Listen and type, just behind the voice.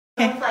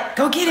Okay,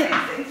 go get it.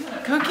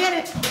 Go get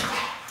it.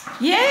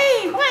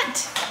 Yay, what?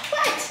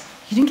 What?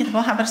 You didn't get the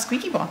ball. How about a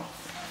squeaky ball?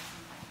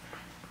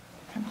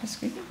 How about a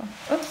squeaky ball?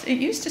 Oops, it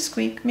used to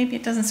squeak. Maybe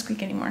it doesn't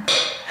squeak anymore.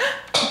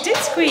 It did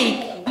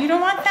squeak. You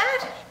don't want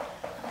that?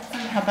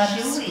 How about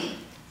a squeak?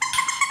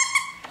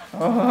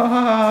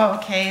 Oh,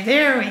 okay,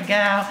 there we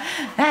go.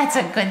 That's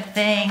a good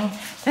thing.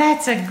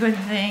 That's a good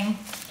thing.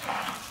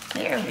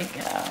 There we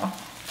go.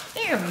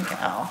 There we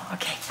go.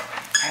 Okay.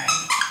 All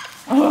right.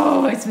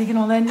 Oh, it's making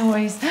all that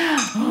noise.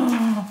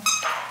 Oh.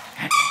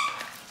 Okay.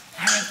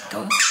 All right,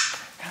 go.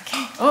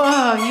 Okay.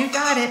 Oh, you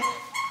got it.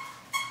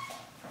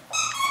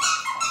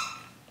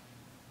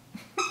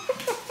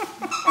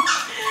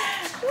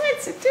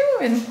 What's it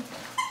doing?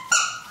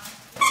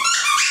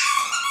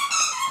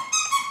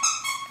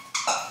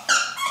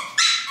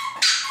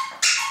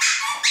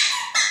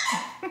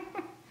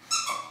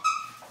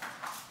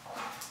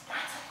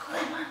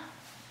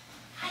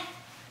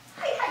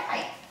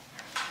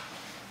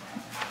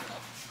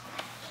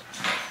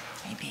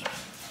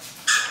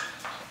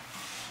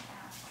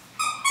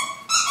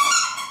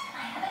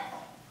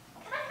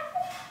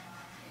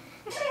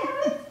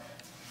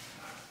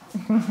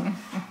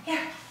 Here,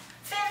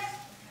 Finn.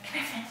 Come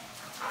here, Finn.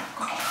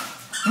 Go.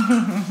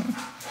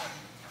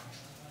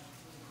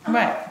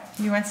 What?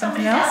 You want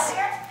something else?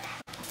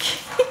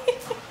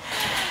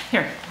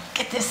 Here,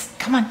 get this.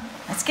 Come on,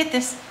 let's get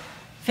this.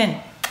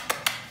 Finn.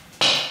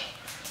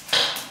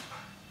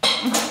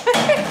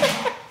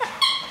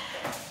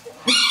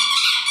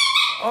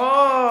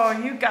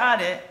 Oh, you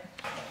got it.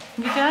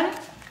 You done?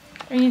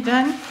 Are you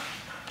done?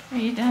 Are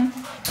you done?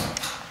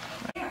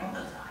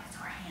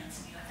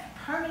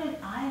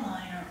 Permanent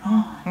eyeliner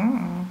on.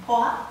 Mm-hmm.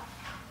 Paw?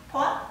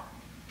 Paw?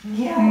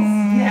 Yes,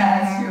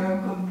 yes, you're a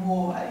good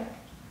boy.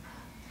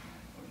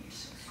 Oh, you're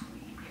so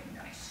sweet. You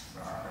have nice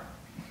fur.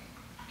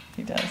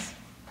 He does.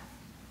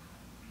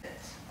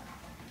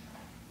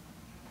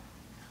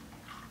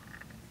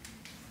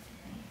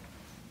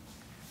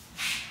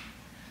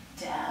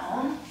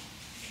 Down.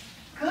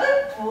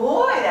 Good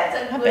boy. That's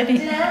a I good bet he,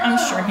 down.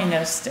 I'm sure he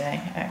knows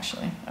stay,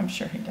 actually. I'm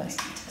sure he does.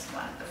 He just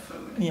wanted the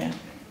food. Yeah.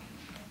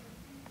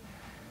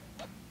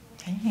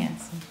 Hey,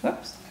 handsome.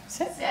 Whoops.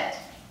 Sit. Sit.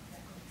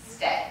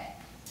 Stay.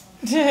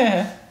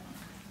 Yeah.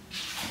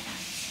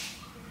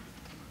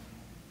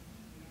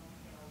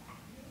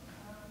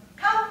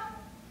 Come.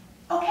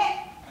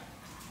 Okay.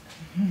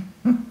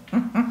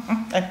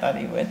 I thought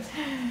he would.